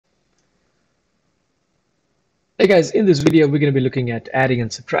Hey guys, in this video we're going to be looking at adding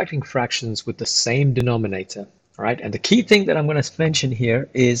and subtracting fractions with the same denominator. All right, and the key thing that I'm going to mention here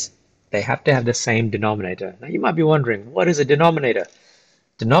is they have to have the same denominator. Now you might be wondering, what is a denominator?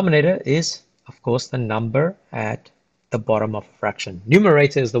 Denominator is, of course, the number at the bottom of a fraction.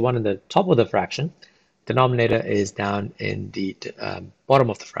 Numerator is the one in the top of the fraction. Denominator is down in the bottom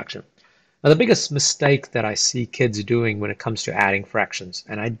of the fraction. Now the biggest mistake that I see kids doing when it comes to adding fractions,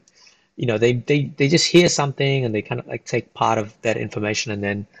 and they just hear something and they kind of like take part of that information and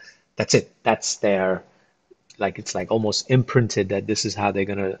then that's it. That's their, like, it's like almost imprinted that this is how this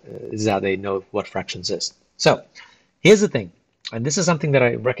is how they know what fractions is. So here's the thing, and this is something that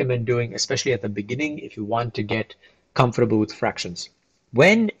I recommend doing, especially at the beginning if you want to get comfortable with fractions.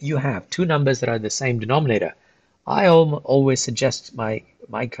 When you have two numbers that are the same denominator, I always suggest my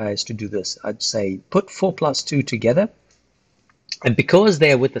guys to do this. I'd say put 4 plus 2 together. And because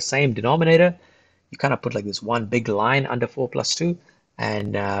they're with the same denominator, you kind of put like this one big line under 4 plus 2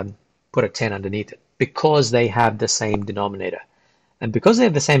 and put a 10 underneath it because they have the same denominator. And because they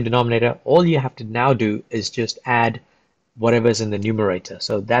have the same denominator, all you have to now do is just add whatever's in the numerator.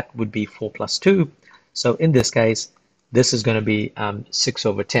 So that would be 4 plus 2. So in this case, this is going to be 6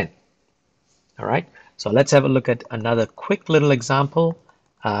 over 10. All right, so let's have a look at another quick little example.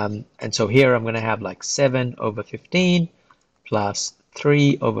 And so here I'm going to have like 7 over 15. Plus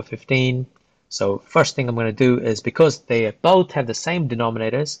 3 over 15. So first thing I'm going to do is, because they both have the same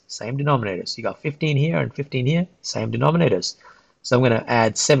denominators, you got 15 here and 15 here, same denominators. So I'm going to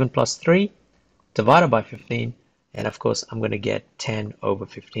add 7 plus 3 divided by 15, and of course I'm going to get 10 over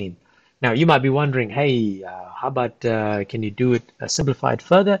 15. Now you might be wondering, hey, how about can you do it simplified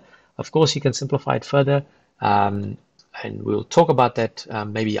further? Of course you can simplify it further, and we'll talk about that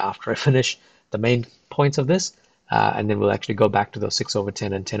maybe after I finish the main points of this. And then we'll actually go back to those 6 over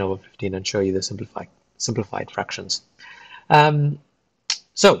 10 and 10 over 15 and show you the simplified fractions.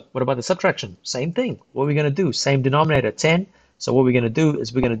 So what about the subtraction? Same thing. What are we going to do? Same denominator, 10. So what we're going to do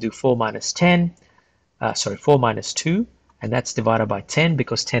is we're going to do 4 minus 2, and that's divided by 10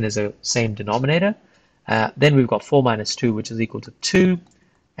 because 10 is the same denominator. Then we've got 4 minus 2, which is equal to 2.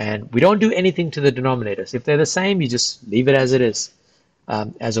 And we don't do anything to the denominators. If they're the same, you just leave it as it is,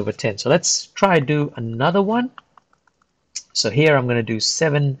 as over 10. So let's try to do another one. So here I'm going to do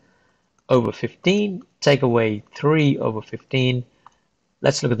 7 over 15, take away 3 over 15.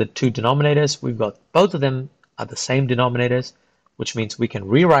 Let's look at the two denominators. We've got both of them are the same denominators, which means we can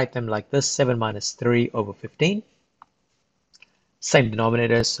rewrite them like this, 7 minus 3 over 15. Same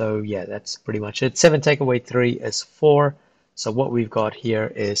denominators, so yeah, that's pretty much it. 7 take away 3 is 4. So what we've got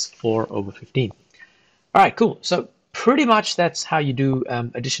here is 4 over 15. All right, cool. So pretty much that's how you do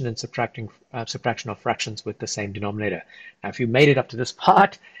addition and subtraction of fractions with the same denominator. Now, if you made it up to this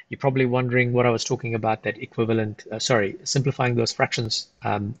part, you're probably wondering what I was talking about, that simplifying those fractions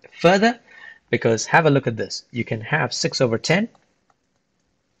further, because have a look at this. You can have 6 over 10,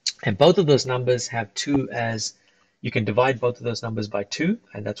 and both of those numbers have 2 as, you can divide both of those numbers by 2,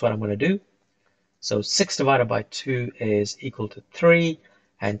 and that's what I'm going to do. So 6 divided by 2 is equal to 3.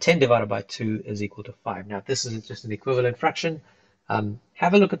 And 10 divided by 2 is equal to 5. Now, this is just an equivalent fraction.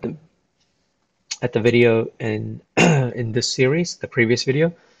 Have a look at the video in in this series, the previous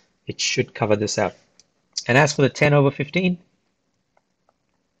video. It should cover this out. And as for the 10 over 15,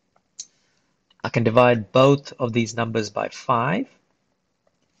 I can divide both of these numbers by 5.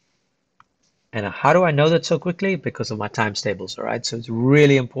 And how do I know that so quickly? Because of my times tables, all right? So it's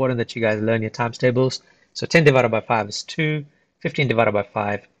really important that you guys learn your times tables. So 10 divided by 5 is 2. 15 divided by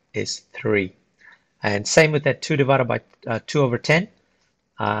 5 is 3. And same with that 2 divided by 2 over 10.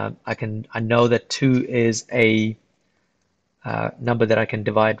 I know that 2 is a number that I can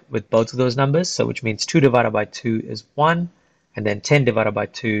divide with both of those numbers. So which means 2 divided by 2 is 1. And then 10 divided by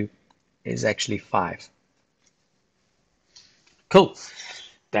 2 is actually 5. Cool.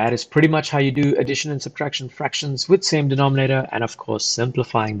 That is pretty much how you do addition and subtraction fractions with same denominator, and of course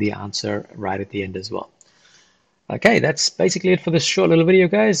simplifying the answer right at the end as well. Okay, that's basically it for this short little video,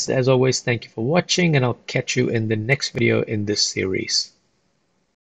 guys. As always, thank you for watching, and I'll catch you in the next video in this series.